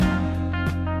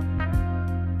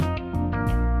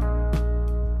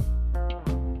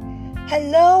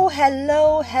Hello,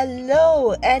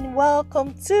 and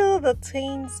welcome to the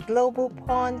Teens Global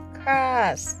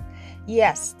Podcast.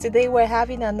 Yes, today we're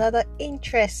having another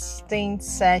interesting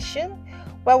session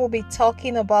where we'll be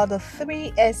talking about the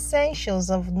 3 essentials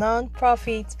of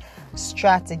nonprofit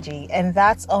strategy, and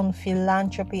that's on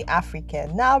Philanthropy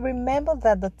Africa. Now, remember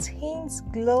that the Teens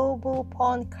Global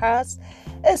Podcast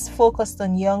is focused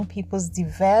on young people's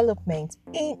development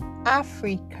in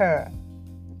Africa.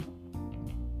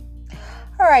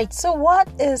 Alright, so what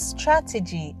is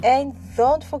strategy? And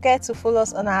don't forget to follow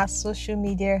us on our social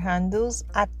media handles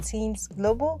at Teens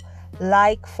Global.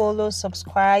 Like, follow,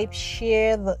 subscribe,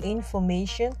 share the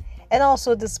information and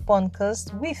also this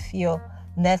podcast with your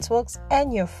networks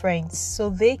and your friends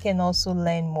so they can also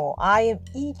learn more. I am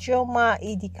Ijoma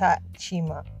Idika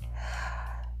Chima.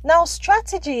 Now,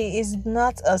 strategy is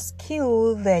not a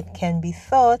skill that can be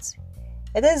taught.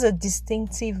 It is a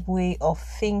distinctive way of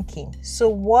thinking. So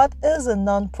what is a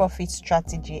non-profit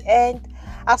strategy? And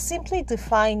I'll simply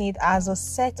define it as a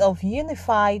set of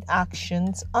unified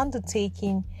actions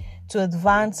undertaken to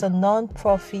advance a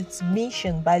non-profit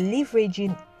mission by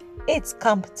leveraging its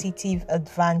competitive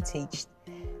advantage.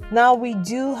 Now, we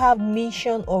do have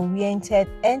mission-oriented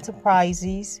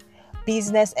enterprises,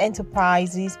 business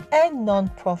enterprises, and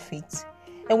non-profits.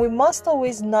 And we must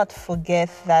always not forget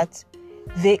that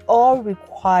they all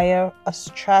require a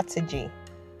strategy.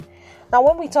 Now,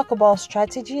 when we talk about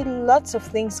strategy, lots of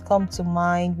things come to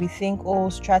mind. We think,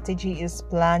 strategy is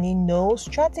planning. No,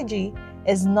 strategy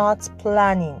is not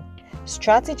planning.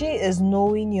 Strategy is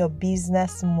knowing your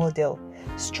business model.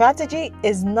 Strategy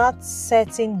is not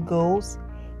setting goals.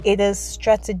 It is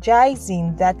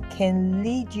strategizing that can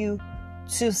lead you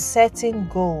to setting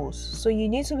goals. So you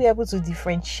need to be able to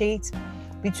differentiate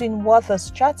between what the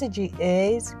strategy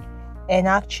is and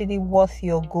actually what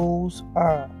your goals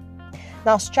are.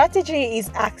 Now, strategy is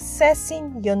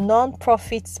accessing your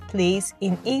non-profit's place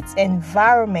in its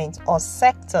environment or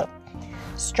sector.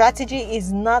 Strategy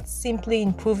is not simply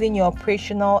improving your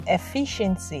operational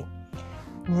efficiency.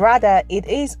 Rather, it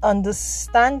is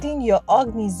understanding your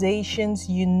organization's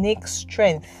unique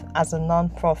strength as a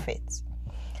non-profit.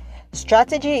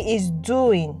 Strategy is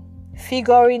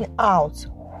figuring out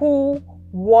who,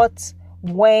 what,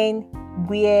 when,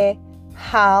 where,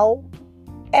 how,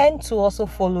 and to also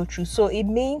follow through. So it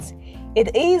means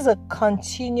it is a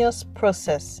continuous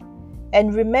process.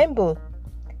 And remember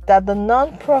that the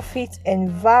non-profit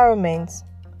environment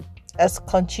is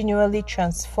continually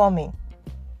transforming.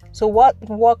 So what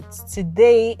works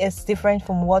today is different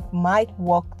from what might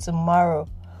work tomorrow.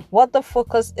 What the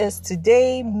focus is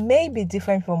today may be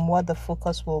different from what the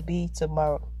focus will be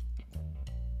tomorrow.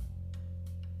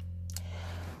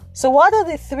 So what are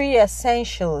the 3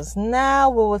 essentials? Now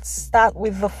we will start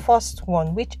with the first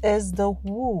one, which is the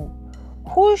who.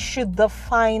 Who should the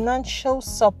financial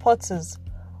supporters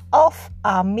of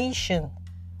our mission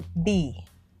be?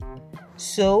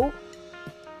 So,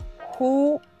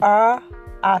 who are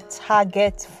our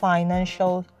target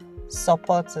financial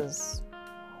supporters?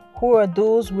 Who are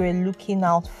those we're looking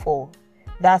out for?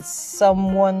 That's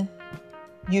someone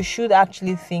you should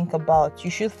actually think about.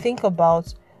 You should think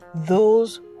about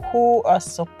those who are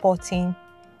supporting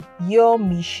your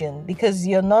mission, because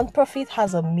your nonprofit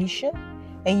has a mission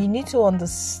and you need to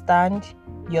understand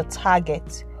your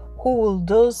target. Who will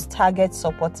those target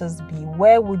supporters be?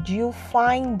 Where would you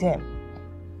find them?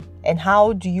 And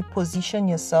how do you position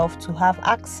yourself to have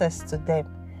access to them?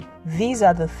 These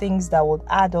are the things that would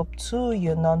add up to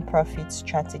your nonprofit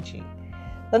strategy.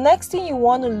 The next thing you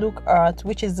want to look at,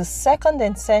 which is the second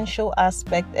essential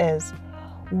aspect, is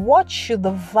what should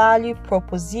the value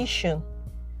proposition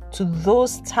to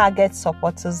those target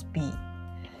supporters be?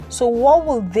 So what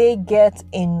will they get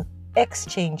in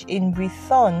exchange, in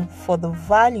return for the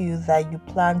value that you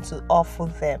plan to offer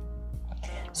them?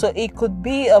 So it could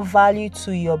be a value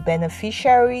to your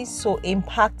beneficiaries, so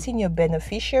impacting your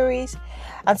beneficiaries.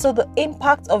 And so the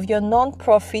impact of your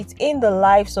nonprofit in the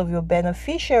lives of your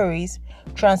beneficiaries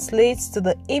translates to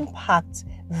the impact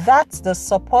that the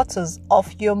supporters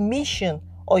of your mission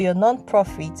or your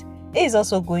nonprofit is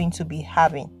also going to be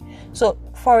having. So,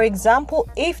 for example,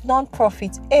 if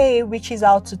nonprofit A reaches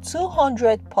out to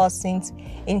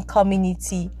 200% in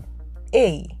community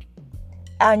A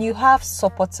and you have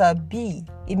supporter B,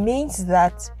 it means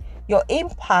that your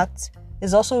impact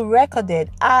is also recorded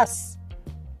as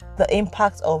the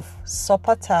impact of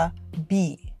supporter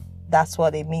B. That's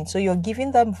what it means. So you're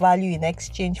giving them value in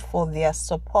exchange for their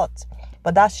support.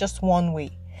 But that's just one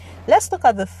way. Let's look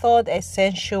at the third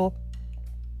essential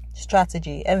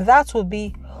strategy, and that will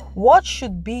be what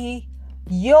should be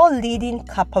your leading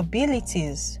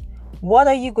capabilities What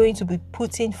are you going to be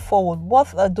putting forward?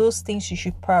 What are those things you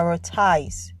should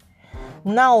prioritize?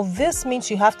 Now, this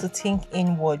means you have to think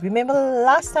inward. Remember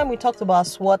last time we talked about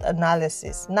SWOT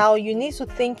analysis. Now, you need to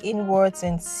think inwards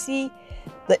and see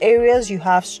the areas you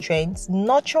have strengths,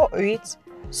 nurture it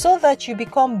so that you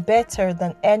become better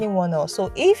than anyone else.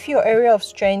 So if your area of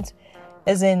strength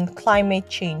is in climate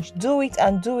change, do it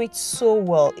and do it so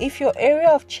well. If your area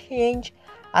of change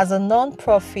as a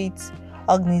non-profit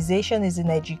organization is in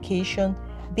education,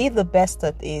 be the best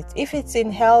at it. If it's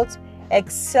in health,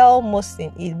 excel most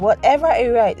in it. Whatever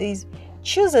area it is,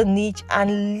 choose a niche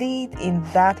and lead in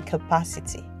that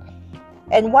capacity.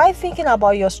 And while thinking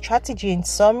about your strategy, in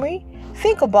summary,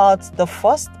 think about the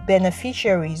first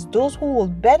beneficiaries, those who will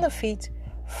benefit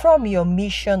from your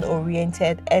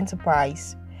mission-oriented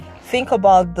enterprise. Think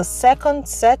about the second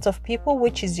set of people,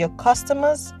 which is your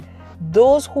customers,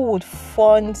 those who would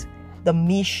fund the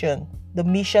mission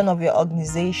of your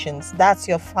organizations. That's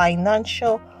your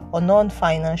financial or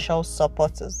non-financial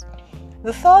supporters.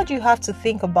 The third you have to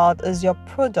think about is your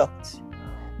product.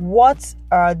 What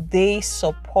are they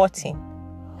supporting?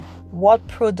 What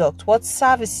product, what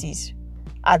services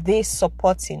are they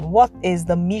supporting? What is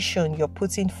the mission you're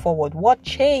putting forward? What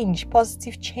change,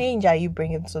 positive change, are you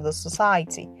bringing to the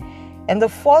society? And the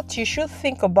fourth you should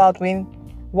think about when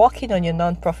working on your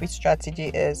non-profit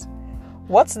strategy is,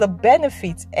 what's the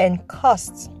benefits and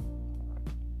costs?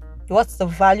 What's the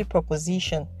value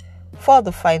proposition for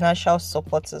the financial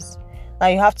supporters? Now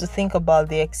you have to think about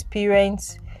the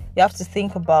experience. You have to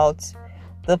think about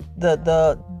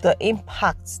the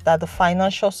impacts that the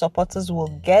financial supporters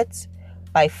will get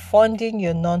by funding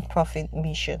your non-profit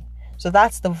mission. So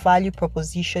that's the value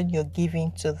proposition you're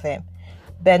giving to them.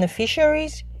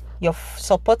 Beneficiaries, your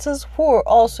supporters who are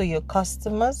also your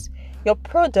customers, your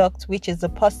product, which is the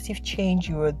positive change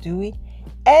you are doing,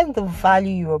 and the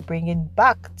value you are bringing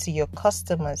back to your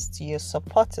customers, to your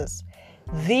supporters.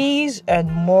 These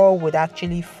and more would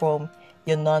actually form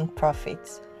your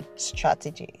non-profit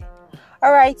strategy.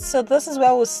 All right, so this is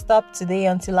where we'll stop today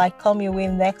until I come your way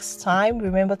next time.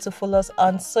 Remember to follow us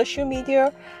on social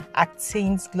media at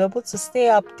Teens Global to stay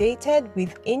updated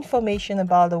with information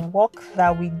about the work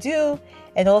that we do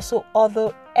and also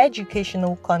other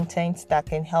educational content that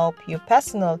can help your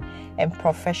personal and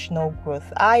professional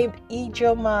growth. I'm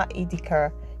Ijoma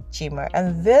Idika Jima,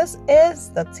 and this is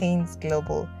the Teens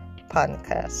Global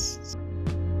Podcast.